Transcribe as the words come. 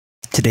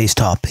today's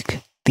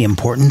topic, the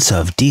importance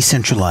of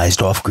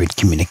decentralized off-grid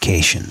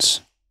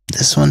communications.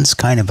 This one's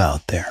kind of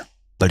out there,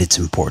 but it's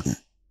important.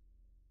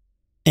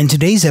 In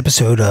today's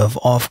episode of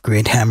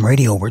Off-Grid Ham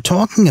Radio, we're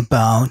talking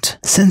about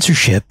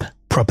censorship,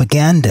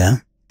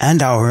 propaganda,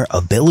 and our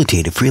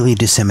ability to freely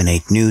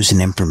disseminate news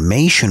and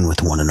information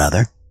with one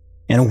another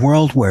in a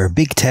world where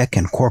big tech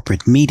and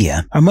corporate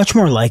media are much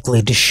more likely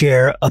to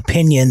share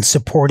opinions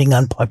supporting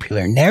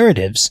unpopular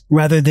narratives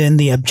rather than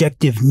the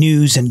objective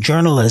news and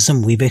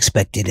journalism we've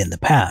expected in the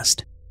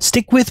past.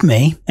 Stick with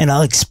me, and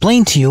I'll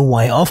explain to you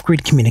why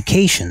off-grid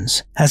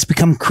communications has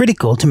become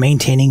critical to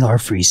maintaining our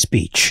free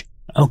speech.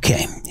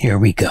 Okay, here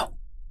we go.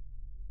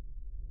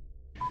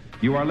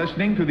 You are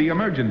listening to the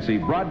Emergency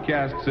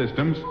Broadcast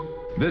Systems.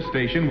 This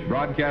station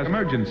broadcasts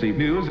emergency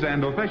news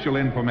and official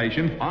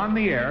information on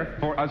the air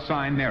for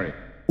assigned area.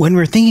 When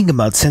we're thinking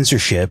about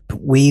censorship,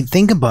 we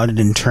think about it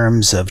in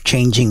terms of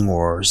changing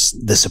or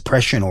the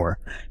suppression or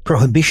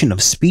prohibition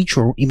of speech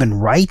or even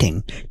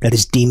writing that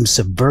is deemed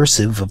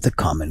subversive of the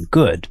common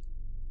good.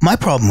 My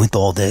problem with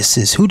all this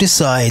is who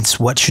decides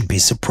what should be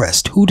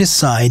suppressed? Who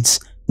decides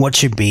what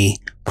should be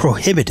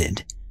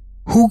prohibited?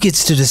 Who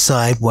gets to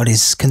decide what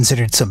is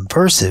considered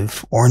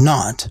subversive or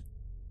not?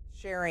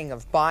 Sharing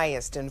of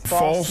biased and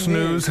false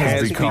news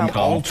has become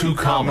all too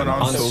common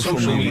on social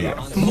media.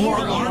 More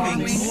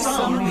alarming,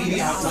 some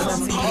media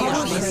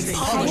outlets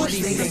publish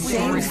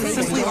things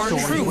simply aren't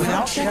true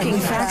without checking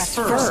facts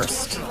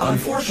first.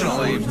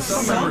 Unfortunately,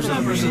 some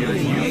members of the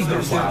media use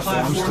their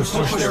platforms to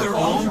push their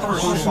own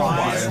personal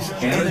bias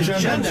and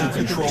agenda to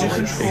control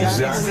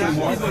exactly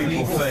what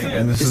people think,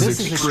 and this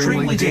is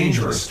extremely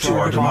dangerous to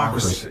our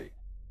democracy.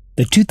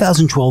 The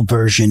 2012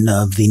 version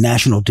of the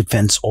National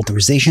Defense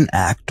Authorization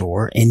Act,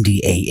 or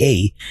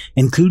NDAA,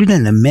 included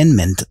an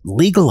amendment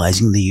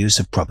legalizing the use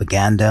of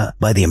propaganda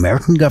by the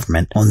American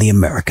government on the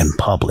American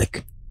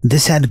public.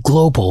 This had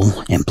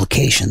global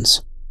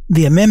implications.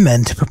 The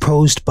amendment,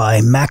 proposed by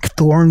Mac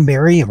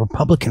Thornberry, a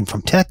Republican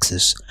from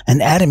Texas,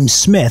 and Adam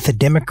Smith, a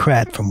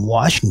Democrat from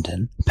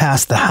Washington,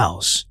 passed the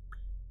House.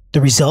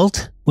 The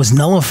result was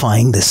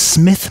nullifying the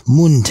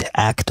Smith-Mundt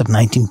Act of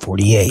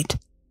 1948.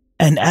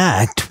 An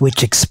act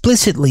which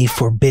explicitly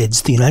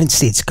forbids the United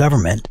States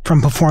government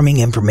from performing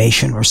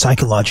information or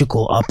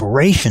psychological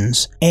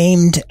operations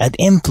aimed at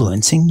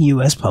influencing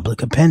U.S.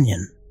 public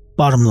opinion.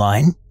 Bottom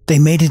line, they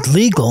made it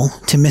legal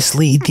to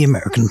mislead the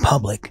American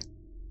public.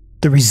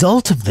 The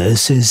result of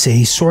this is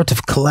a sort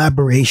of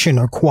collaboration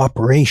or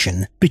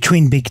cooperation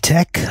between big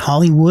tech,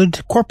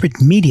 Hollywood,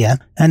 corporate media,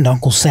 and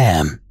Uncle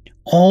Sam,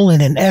 all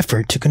in an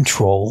effort to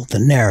control the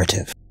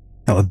narrative.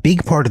 Now, a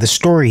big part of the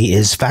story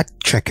is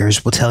fact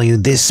checkers will tell you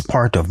this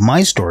part of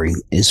my story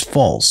is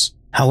false.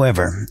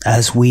 However,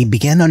 as we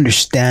begin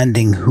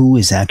understanding who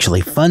is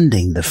actually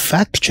funding the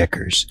fact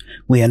checkers,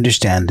 we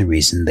understand the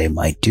reason they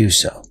might do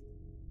so.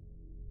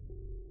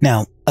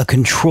 Now, a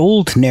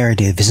controlled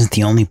narrative isn't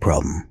the only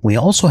problem. We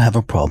also have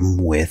a problem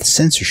with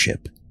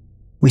censorship.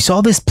 We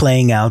saw this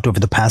playing out over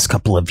the past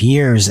couple of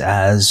years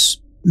as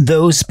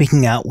those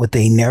speaking out with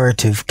a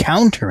narrative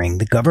countering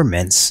the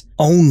government's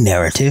own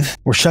narrative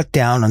were shut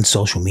down on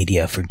social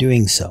media for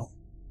doing so.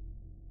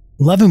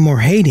 Love him or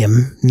hate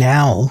him,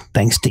 now,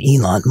 thanks to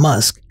Elon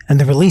Musk and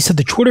the release of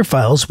the Twitter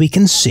files, we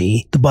can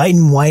see the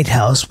Biden White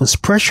House was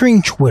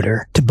pressuring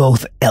Twitter to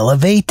both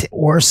elevate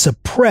or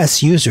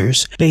suppress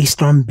users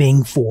based on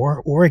being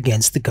for or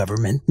against the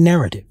government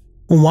narrative.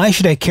 Well, why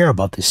should I care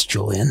about this,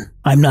 Julian?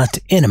 I'm not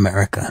in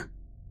America.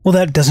 Well,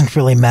 that doesn't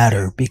really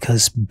matter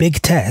because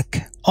big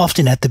tech,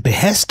 often at the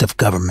behest of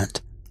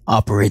government,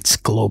 operates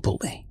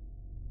globally.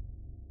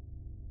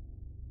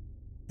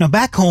 Now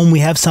back home we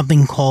have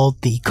something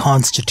called the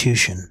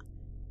Constitution.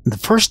 The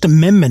First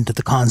Amendment of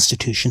the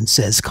Constitution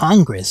says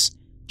Congress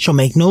shall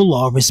make no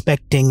law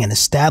respecting an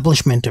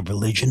establishment of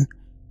religion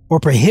or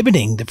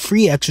prohibiting the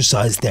free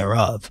exercise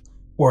thereof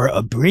or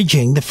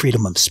abridging the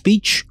freedom of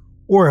speech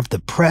or of the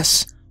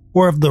press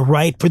or of the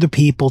right for the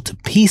people to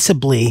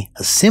peaceably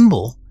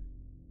assemble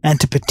and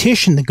to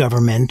petition the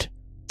government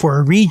for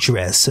a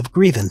redress of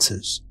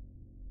grievances.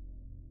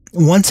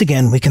 Once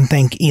again, we can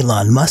thank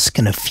Elon Musk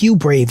and a few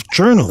brave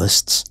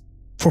journalists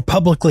for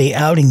publicly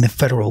outing the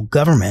federal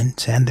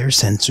government and their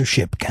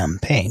censorship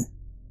campaign.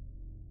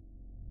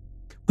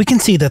 We can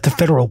see that the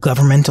federal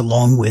government,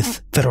 along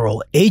with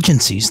federal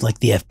agencies like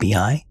the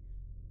FBI,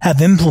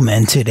 have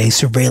implemented a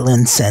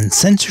surveillance and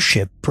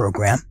censorship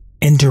program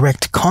in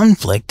direct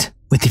conflict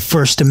with the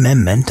First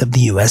Amendment of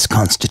the U.S.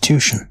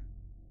 Constitution.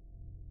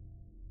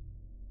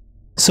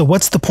 So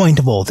what's the point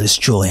of all this,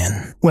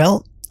 Julian?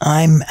 Well,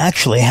 I'm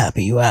actually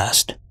happy you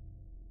asked.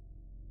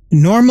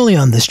 Normally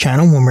on this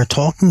channel, when we're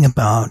talking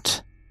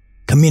about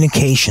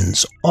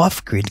communications,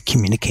 off-grid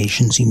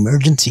communications,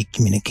 emergency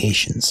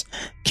communications,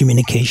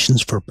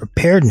 communications for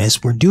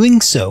preparedness, we're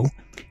doing so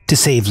to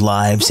save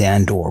lives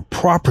and/or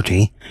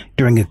property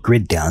during a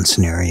grid-down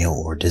scenario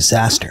or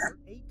disaster.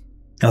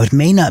 Now, it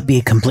may not be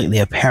completely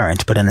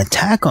apparent, but an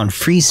attack on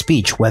free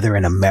speech, whether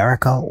in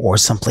America or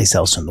someplace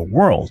else in the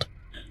world,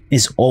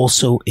 is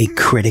also a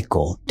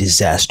critical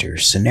disaster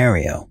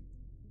scenario.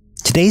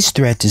 Today's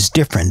threat is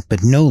different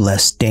but no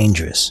less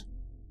dangerous.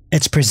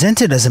 It's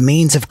presented as a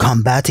means of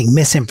combating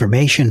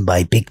misinformation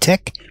by big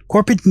tech,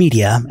 corporate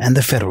media, and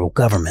the federal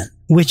government,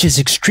 which is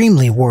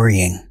extremely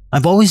worrying.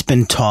 I've always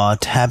been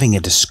taught having a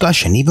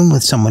discussion, even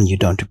with someone you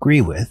don't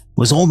agree with,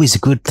 was always a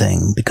good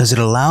thing because it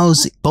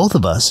allows both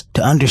of us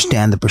to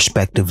understand the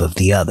perspective of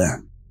the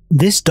other.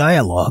 This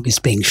dialogue is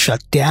being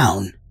shut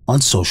down on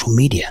social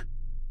media.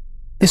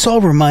 This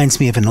all reminds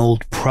me of an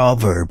old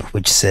proverb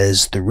which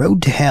says, "The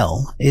road to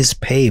hell is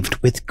paved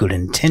with good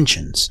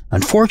intentions."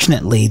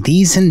 Unfortunately,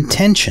 these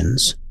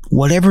intentions,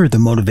 whatever the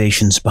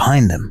motivations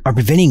behind them, are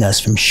preventing us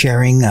from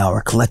sharing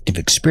our collective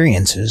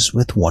experiences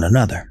with one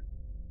another.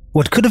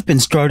 What could have been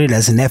started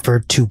as an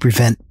effort to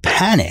prevent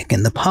panic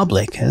in the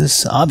public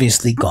has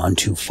obviously gone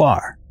too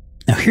far.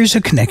 Now here's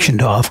a connection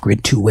to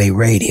off-grid two-way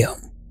radio.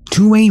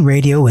 Two-way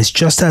radio is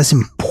just as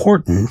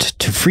important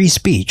to free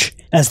speech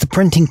as the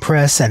printing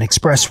press and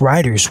express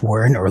riders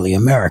were in early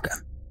America.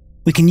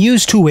 We can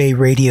use two-way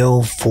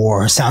radio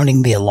for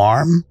sounding the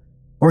alarm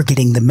or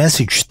getting the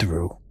message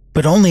through,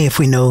 but only if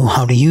we know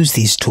how to use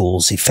these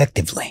tools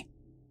effectively.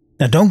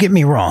 Now don't get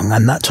me wrong,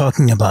 I'm not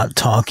talking about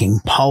talking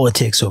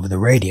politics over the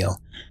radio,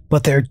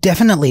 but there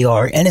definitely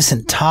are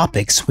innocent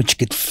topics which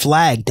get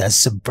flagged as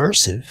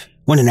subversive,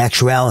 when in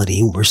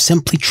actuality we're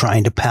simply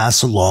trying to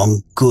pass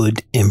along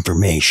good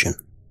information.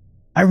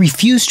 I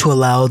refuse to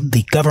allow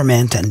the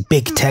government and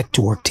big tech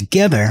to work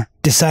together,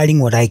 deciding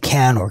what I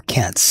can or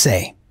can't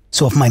say.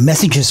 So if my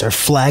messages are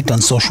flagged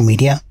on social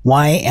media,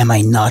 why am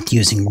I not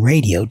using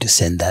radio to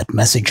send that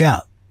message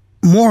out?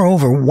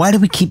 Moreover, why do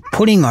we keep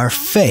putting our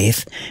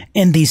faith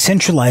in these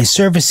centralized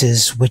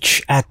services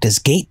which act as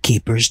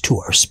gatekeepers to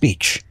our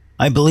speech?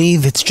 I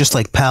believe it's just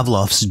like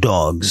Pavlov's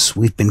dogs.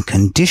 We've been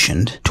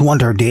conditioned to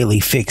want our daily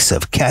fix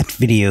of cat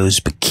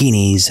videos,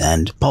 bikinis,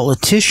 and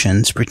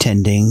politicians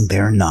pretending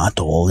they're not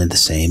all in the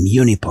same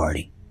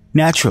uniparty.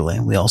 Naturally,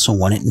 we also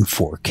want it in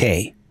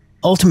 4K.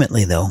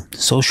 Ultimately, though,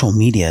 social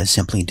media is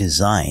simply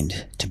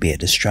designed to be a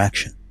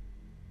distraction.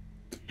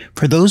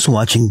 For those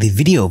watching the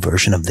video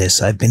version of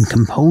this, I've been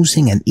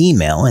composing an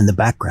email in the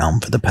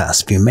background for the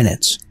past few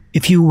minutes.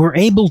 If you were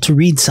able to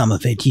read some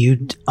of it,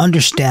 you'd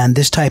understand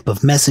this type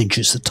of message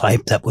is the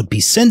type that would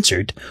be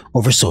censored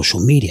over social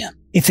media.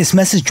 If this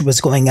message was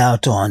going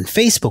out on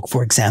Facebook,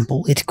 for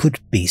example, it could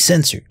be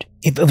censored.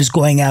 If it was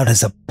going out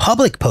as a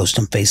public post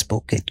on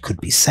Facebook, it could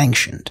be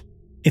sanctioned.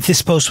 If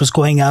this post was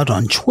going out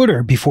on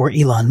Twitter before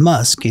Elon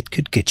Musk, it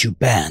could get you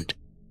banned.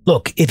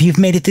 Look, if you've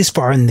made it this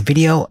far in the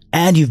video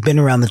and you've been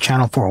around the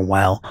channel for a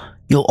while,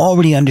 you'll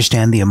already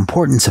understand the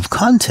importance of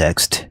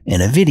context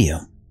in a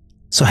video.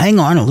 So hang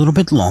on a little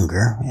bit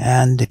longer,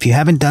 and if you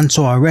haven't done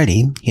so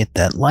already, hit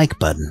that like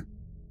button.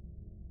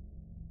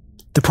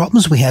 The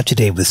problems we have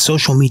today with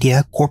social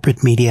media,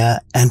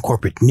 and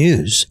corporate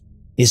news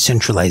is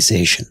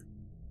centralization.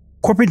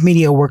 Corporate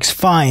media works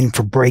fine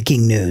for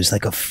breaking news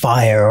like a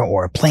fire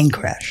or a plane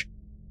crash.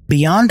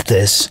 Beyond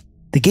this,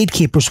 the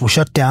gatekeepers will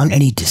shut down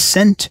any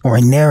dissent or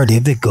a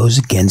narrative that goes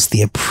against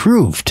the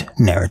approved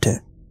narrative.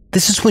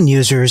 This is when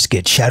users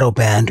get shadow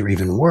banned or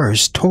even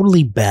worse,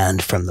 totally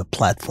banned from the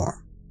platform.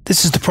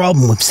 This is the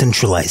problem with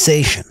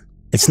centralization.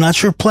 It's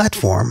not your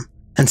platform,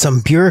 and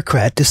some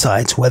bureaucrat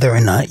decides whether or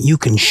not you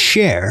can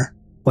share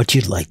what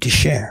you'd like to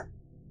share.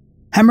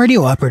 Ham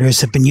radio operators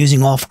have been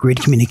using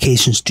off-grid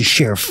communications to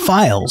share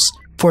files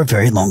for a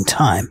very long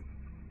time.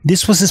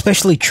 This was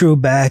especially true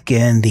back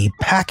in the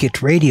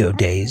packet radio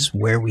days,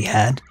 where we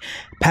had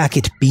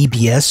packet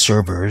BBS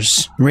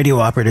servers radio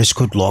operators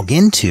could log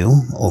into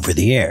over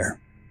the air.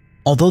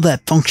 Although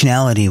that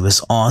functionality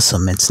was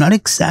awesome, it's not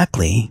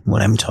exactly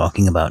what I'm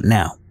talking about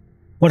now.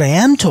 What I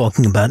am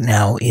talking about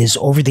now is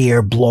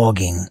over-the-air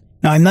blogging.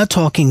 Now, I'm not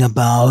talking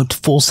about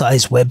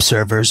full-size web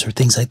servers or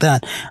things like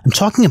that. I'm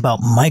talking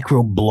about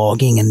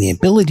micro-blogging and the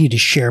ability to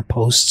share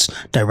posts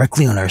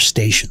directly on our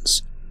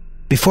stations.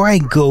 Before I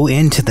go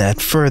into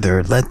that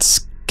further,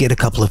 let's get a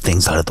couple of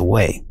things out of the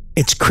way.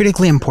 It's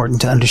critically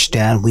important to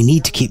understand we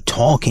need to keep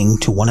talking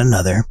to one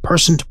another,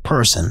 person to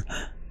person,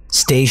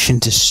 station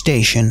to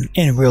station,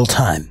 in real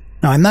time.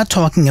 Now, I'm not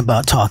talking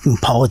about talking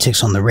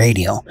politics on the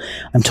radio.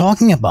 I'm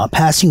talking about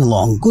passing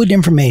along good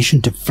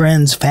information to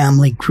friends,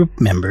 family, group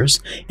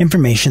members,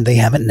 information they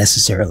haven't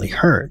necessarily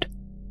heard.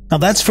 Now,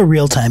 that's for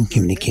real-time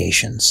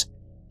communications.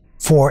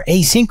 For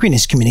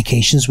asynchronous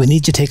communications, we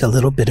need to take a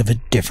little bit of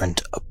a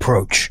different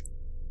approach.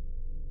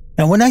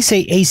 Now, when I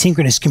say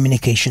asynchronous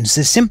communications,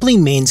 this simply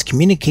means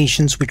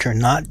communications which are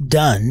not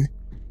done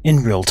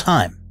in real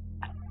time.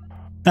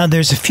 Now,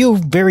 there's a few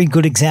very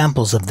good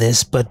examples of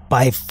this, but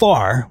by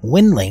far,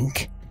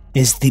 WinLink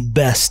is the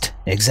best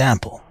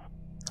example.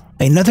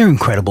 Another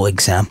incredible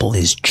example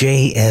is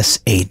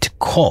JS8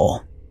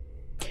 Call.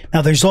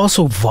 Now, there's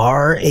also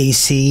VAR,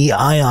 AC,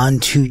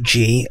 ION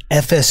 2G,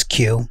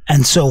 FSQ,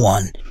 and so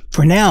on.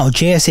 For now,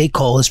 JS8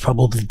 Call is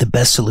probably the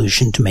best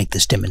solution to make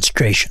this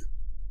demonstration.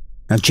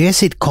 Now,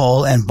 JS8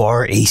 Call and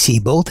VAR AC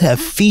both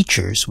have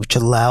features which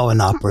allow an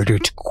operator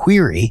to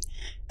query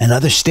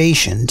another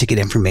station to get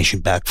information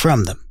back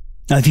from them.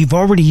 Now, if you've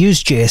already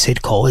used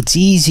JS8Call, it's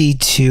easy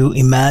to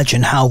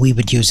imagine how we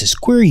would use this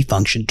query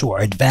function to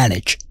our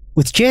advantage.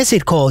 With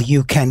JS8Call,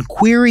 you can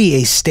query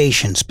a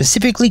station,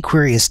 specifically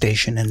query a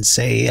station and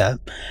say,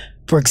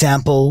 for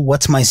example,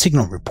 what's my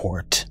signal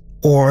report?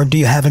 Or do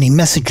you have any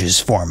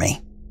messages for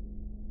me?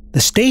 The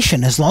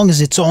station, as long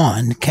as it's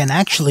on, can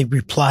actually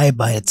reply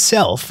by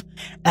itself,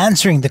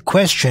 answering the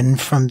question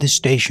from the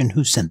station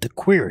who sent the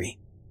query.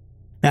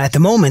 Now, at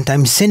the moment,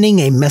 I'm sending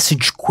a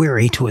message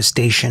query to a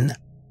station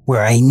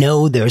where I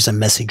know there's a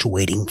message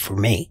waiting for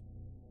me.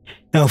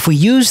 Now, if we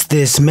use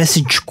this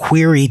message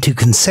query to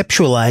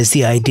conceptualize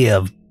the idea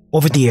of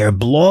over-the-air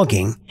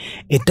blogging,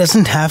 it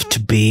doesn't have to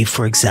be,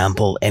 for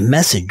example, a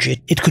message.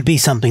 It could be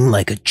something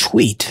like a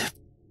tweet.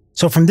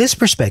 So from this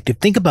perspective,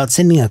 think about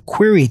sending a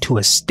query to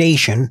a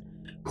station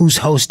who's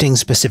hosting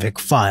specific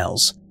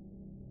files.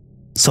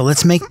 So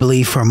let's make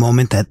believe for a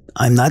moment that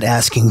I'm not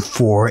asking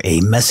for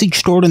a message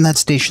stored on that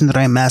station, that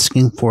I'm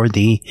asking for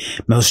the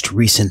most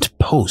recent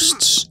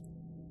posts.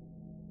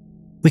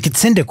 We could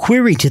send a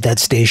query to that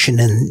station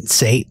and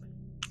say,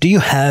 do you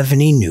have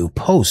any new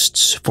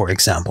posts, for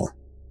example?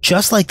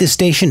 Just like the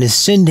station is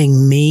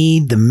sending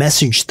me the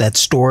message that's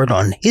stored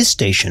on his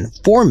station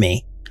for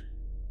me,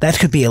 that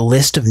could be a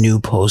list of new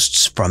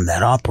posts from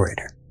that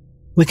operator.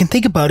 We can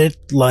think about it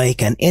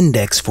like an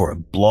index for a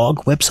blog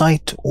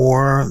website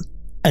or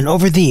an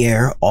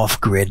over-the-air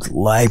off-grid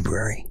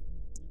library.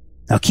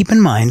 Now keep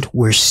in mind,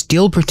 we're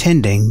still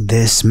pretending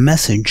this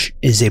message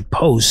is a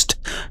post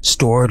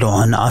stored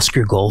on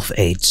Oscar Golf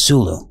 8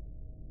 Zulu.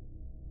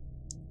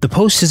 The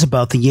post is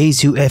about the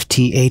Yaesu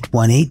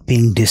FT818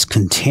 being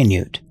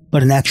discontinued,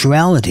 but in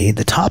actuality,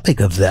 the topic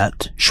of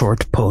that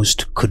short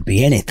post could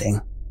be anything.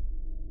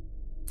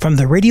 From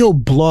the radio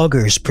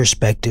blogger's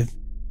perspective,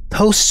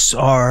 posts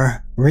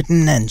are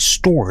written and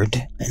stored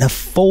in a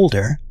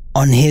folder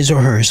on his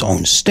or her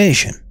own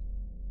station.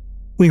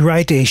 We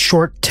write a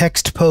short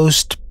text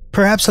post,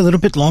 perhaps a little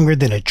bit longer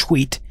than a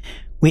tweet.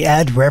 We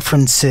add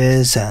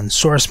references and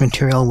source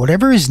material,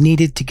 whatever is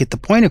needed to get the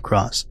point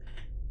across,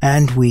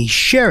 and we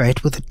share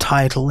it with a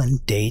title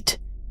and date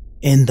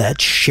in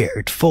that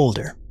shared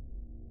folder.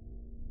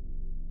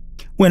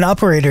 When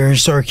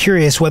operators are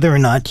curious whether or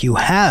not you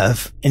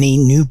have any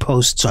new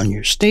posts on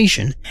your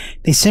station,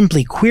 they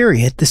simply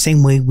query it the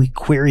same way we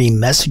query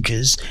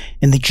messages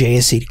in the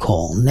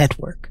JS8Call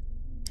network.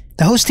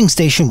 The hosting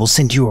station will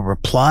send you a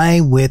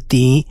reply with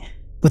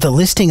a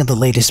listing of the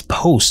latest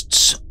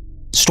posts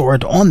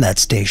stored on that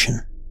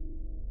station.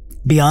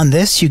 Beyond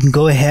this, you can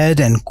go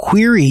ahead and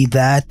query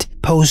that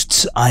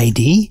post's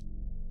ID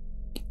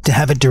to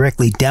have it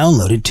directly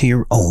downloaded to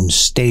your own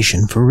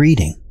station for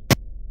reading.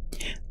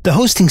 The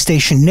hosting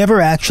station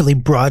never actually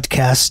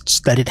broadcasts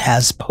that it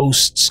has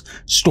posts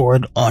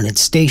stored on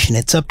its station.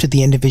 It's up to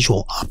the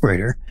individual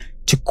operator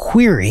to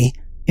query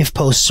if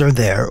posts are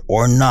there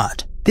or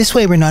not. This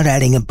way, we're not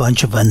adding a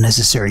bunch of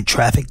unnecessary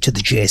traffic to the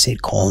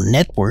JS8Call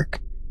network,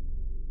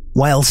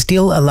 while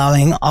still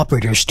allowing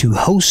operators to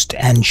host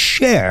and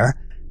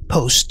share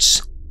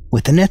posts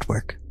with the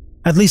network.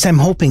 At least I'm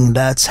hoping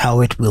that's how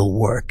it will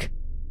work.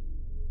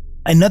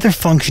 Another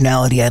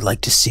functionality I'd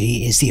like to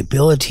see is the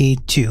ability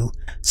to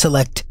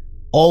select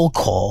all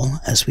call,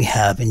 as we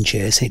have in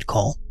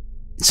JS8Call,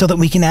 so that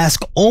we can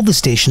ask all the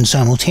stations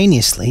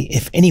simultaneously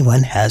if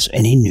anyone has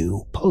any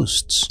new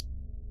posts.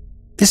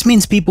 This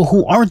means people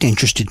who aren't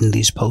interested in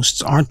these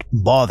posts aren't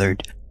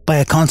bothered by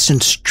a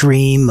constant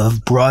stream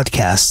of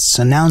broadcasts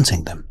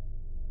announcing them.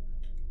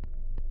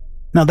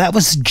 Now that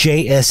was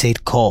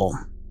JS8Call.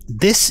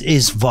 This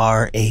is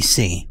VAR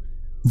AC.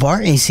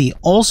 VAR AC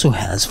also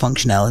has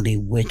functionality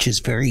which is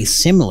very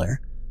similar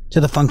to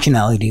the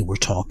functionality we're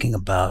talking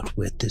about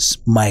with this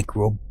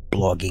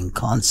micro-blogging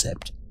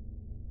concept.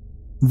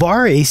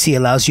 VAR AC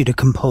allows you to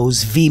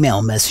compose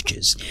VMail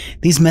messages.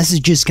 These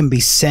messages can be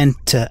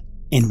sent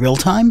in real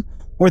time,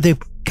 or they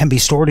can be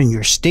stored in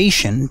your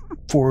station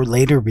for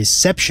later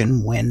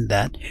reception when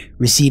that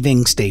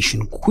receiving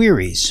station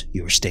queries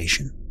your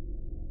station.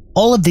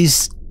 All of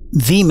these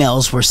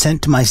VMails were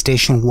sent to my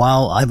station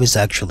while I was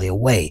actually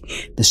away.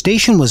 The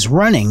station was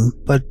running,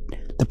 but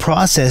the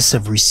process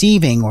of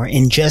receiving or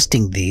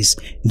ingesting these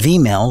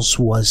VMails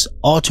was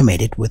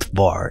automated with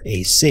VAR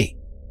AC.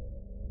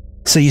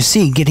 So you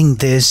see, getting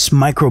this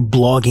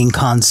microblogging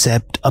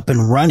concept up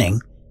and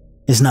running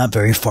is not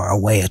very far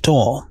away at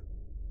all.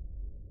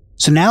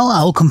 So now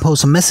I'll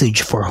compose a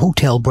message for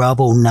Hotel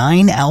Bravo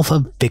 9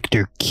 Alpha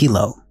Victor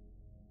Kilo.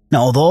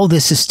 Now, although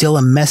this is still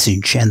a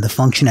message and the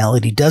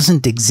functionality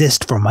doesn't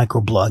exist for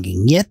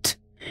microblogging yet,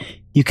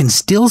 you can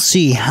still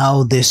see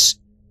how this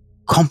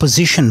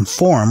composition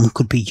form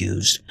could be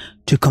used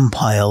to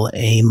compile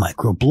a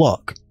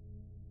microblog.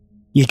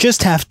 You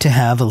just have to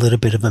have a little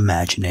bit of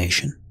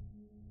imagination.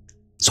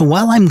 So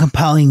while I'm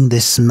compiling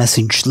this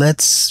message,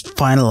 let's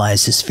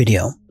finalize this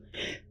video.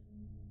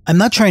 I'm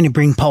not trying to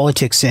bring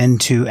politics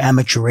into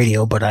amateur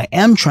radio, but I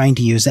am trying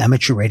to use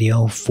amateur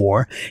radio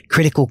for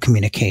critical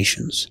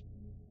communications.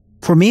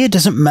 For me, it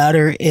doesn't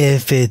matter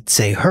if it's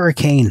a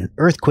hurricane, an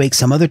earthquake,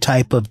 some other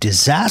type of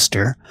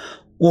disaster,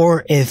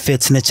 or if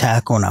it's an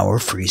attack on our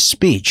free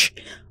speech.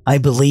 I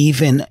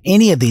believe in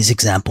any of these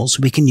examples,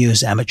 we can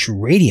use amateur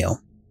radio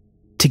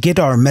to get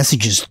our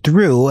messages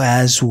through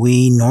as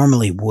we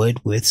normally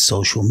would with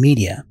social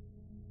media.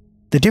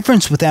 The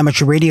difference with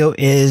amateur radio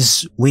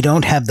is we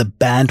don't have the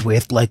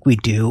bandwidth like we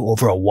do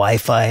over a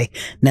Wi-Fi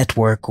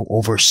network,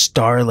 over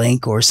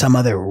Starlink, or some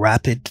other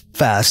rapid,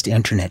 fast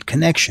internet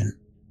connection.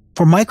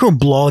 For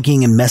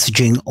microblogging and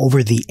messaging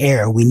over the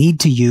air, we need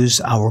to use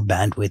our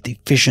bandwidth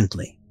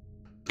efficiently.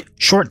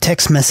 Short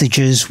text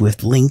messages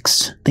with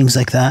links, things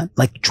like that,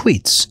 like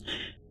tweets,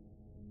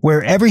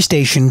 where every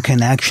station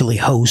can actually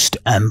host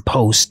and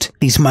post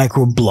these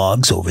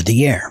microblogs over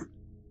the air.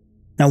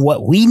 Now,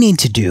 what we need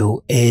to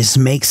do is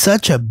make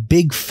such a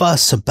big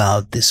fuss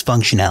about this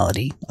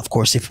functionality, of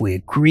course, if we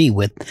agree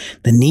with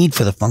the need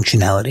for the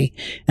functionality,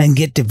 and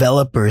get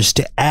developers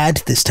to add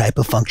this type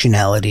of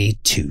functionality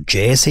to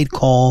JS8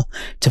 Call,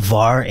 to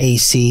VAR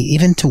AC,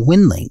 even to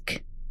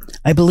WinLink.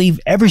 I believe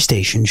every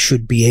station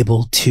should be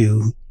able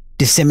to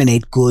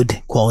disseminate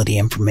good quality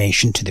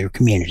information to their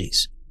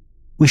communities.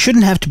 We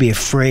shouldn't have to be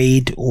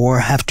afraid or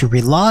have to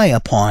rely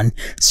upon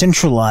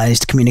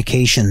centralized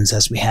communications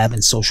as we have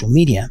in social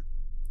media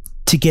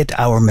to get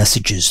our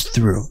messages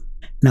through.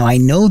 Now, I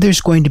know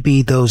there's going to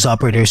be those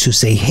operators who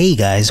say, hey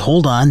guys,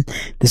 hold on,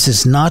 this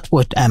is not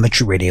what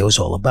amateur radio is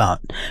all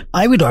about.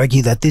 I would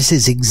argue that this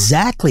is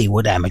exactly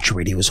what amateur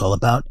radio is all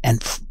about,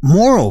 and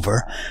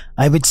moreover,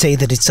 I would say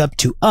that it's up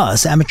to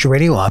us, amateur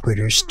radio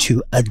operators,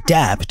 to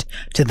adapt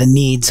to the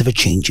needs of a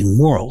changing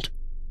world.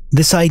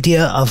 This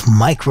idea of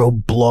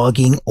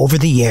micro-blogging over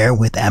the air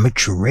with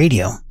amateur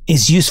radio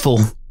is useful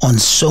on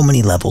so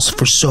many levels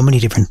for so many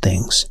different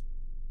things.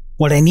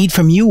 What I need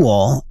from you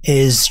all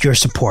is your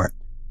support.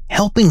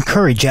 Help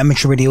encourage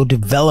amateur radio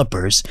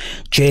developers,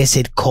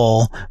 JS8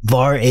 Call,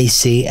 VAR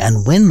AC,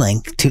 and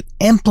WinLink to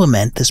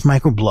implement this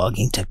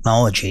microblogging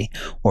technology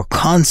or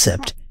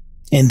concept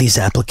in these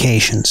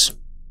applications.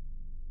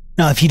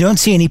 Now, if you don't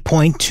see any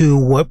point to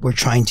what we're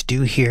trying to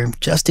do here,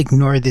 just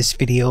ignore this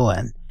video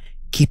and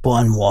keep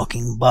on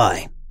walking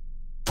by.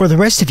 For the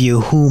rest of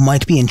you who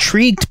might be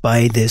intrigued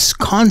by this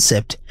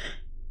concept,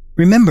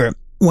 remember,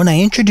 when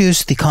I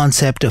introduced the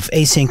concept of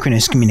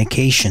asynchronous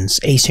communications,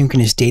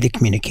 asynchronous data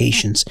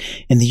communications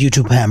in the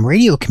YouTube ham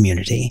radio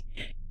community,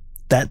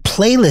 that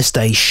playlist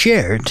I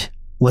shared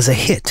was a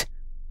hit.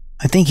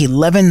 I think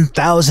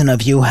 11,000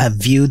 of you have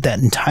viewed that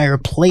entire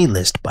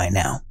playlist by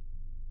now.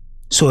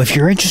 So if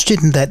you're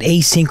interested in that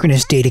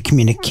asynchronous data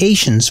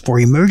communications for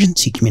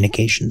emergency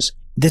communications,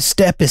 this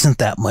step isn't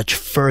that much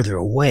further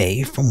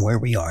away from where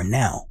we are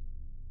now.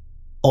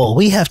 All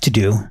we have to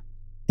do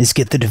is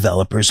get the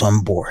developers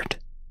on board.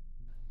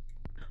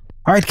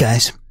 Alright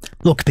guys,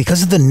 look,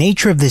 because of the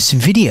nature of this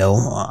video,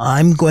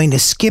 I'm going to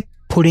skip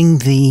putting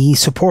the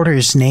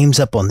supporters' names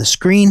up on the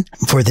screen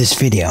for this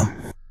video.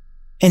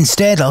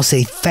 Instead, I'll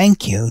say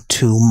thank you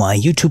to my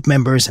YouTube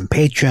members and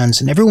patrons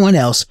and everyone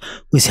else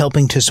who is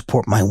helping to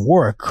support my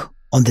work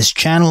on this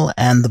channel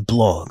and the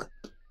blog.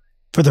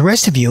 For the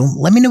rest of you,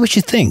 let me know what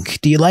you think.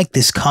 Do you like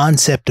this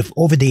concept of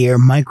over-the-air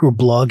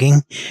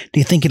microblogging? Do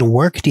you think it'll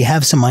work? Do you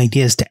have some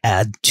ideas to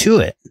add to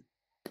it?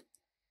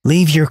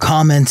 Leave your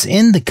comments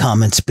in the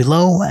comments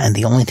below, and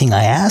the only thing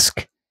I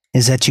ask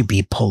is that you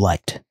be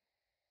polite.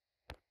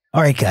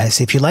 Alright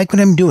guys, if you like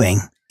what I'm doing,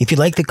 if you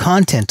like the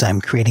content I'm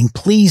creating,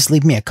 please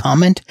leave me a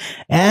comment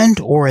and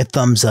or a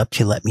thumbs up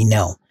to let me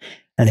know.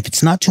 And if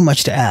it's not too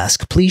much to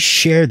ask, please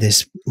share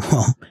this.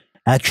 Well,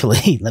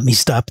 actually, let me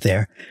stop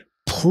there.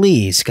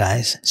 Please,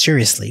 guys,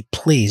 seriously,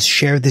 please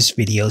share this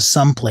video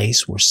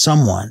someplace where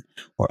someone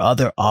or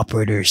other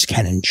operators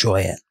can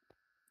enjoy it.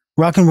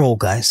 Rock and roll,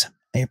 guys.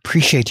 I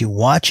appreciate you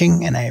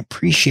watching and I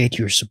appreciate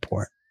your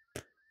support.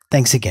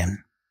 Thanks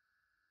again.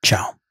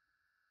 Ciao.